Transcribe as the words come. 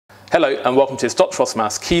Hello and welcome to this Dr. Frost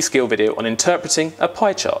Maths key skill video on interpreting a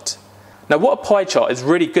pie chart. Now what a pie chart is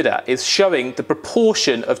really good at is showing the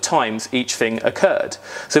proportion of times each thing occurred.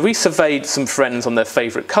 So if we surveyed some friends on their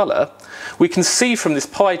favourite colour, we can see from this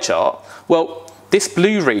pie chart, well, this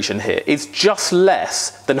blue region here is just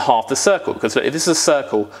less than half the circle, because if this is a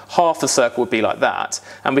circle, half the circle would be like that,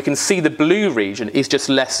 and we can see the blue region is just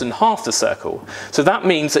less than half the circle. So that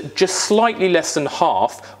means that just slightly less than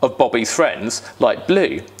half of Bobby's friends like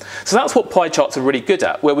blue. So that's what pie charts are really good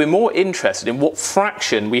at, where we're more interested in what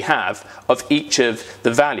fraction we have of each of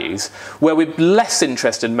the values, where we're less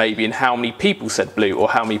interested maybe in how many people said blue or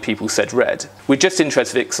how many people said red. We're just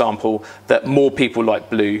interested, for example, that more people like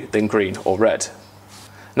blue than green or red.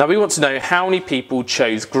 Now we want to know how many people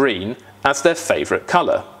chose green as their favourite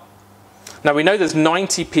colour. Now we know there's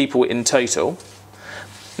 90 people in total.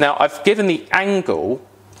 Now I've given the angle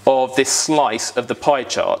of this slice of the pie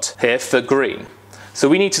chart here for green. So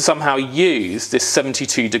we need to somehow use this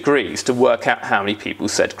 72 degrees to work out how many people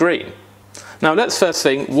said green. Now let's first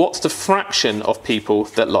think, what's the fraction of people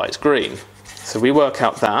that liked green? So we work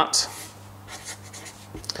out that.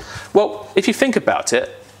 Well, if you think about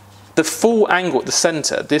it, the full angle at the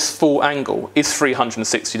centre, this full angle, is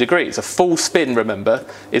 360 degrees. A full spin, remember,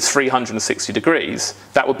 is 360 degrees.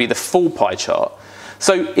 That would be the full pie chart.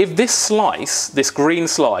 So if this slice, this green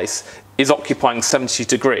slice, is occupying 72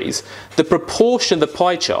 degrees, the proportion of the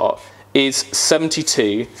pie chart is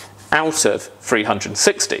 72 out of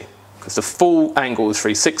 360. Because the full angle is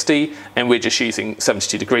 360, and we're just using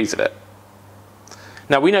 72 degrees of it.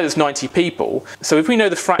 Now we know there's 90 people, so if we know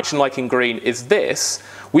the fraction like in green is this,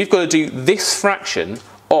 we've got to do this fraction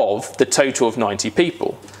of the total of 90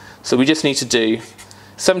 people. So we just need to do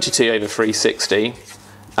 72 over 360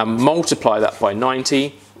 and multiply that by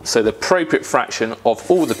 90, so the appropriate fraction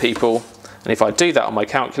of all the people. And if I do that on my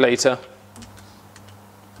calculator,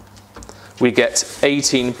 we get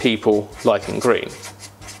 18 people liking green.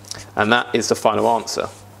 And that is the final answer.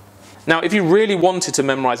 Now, if you really wanted to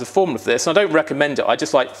memorise a formula for this, and I don't recommend it, I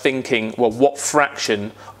just like thinking, well, what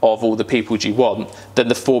fraction of all the people do you want? Then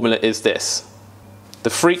the formula is this. The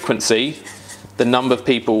frequency, the number of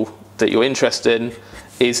people that you're interested in,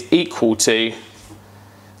 is equal to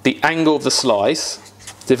the angle of the slice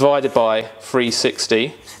divided by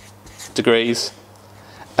 360 degrees,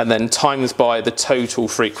 and then times by the total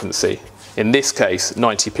frequency. In this case,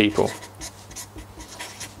 90 people.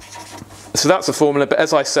 So that's the formula, but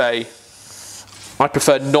as I say, I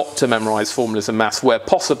prefer not to memorise formulas in maths. Where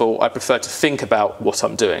possible, I prefer to think about what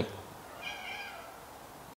I'm doing.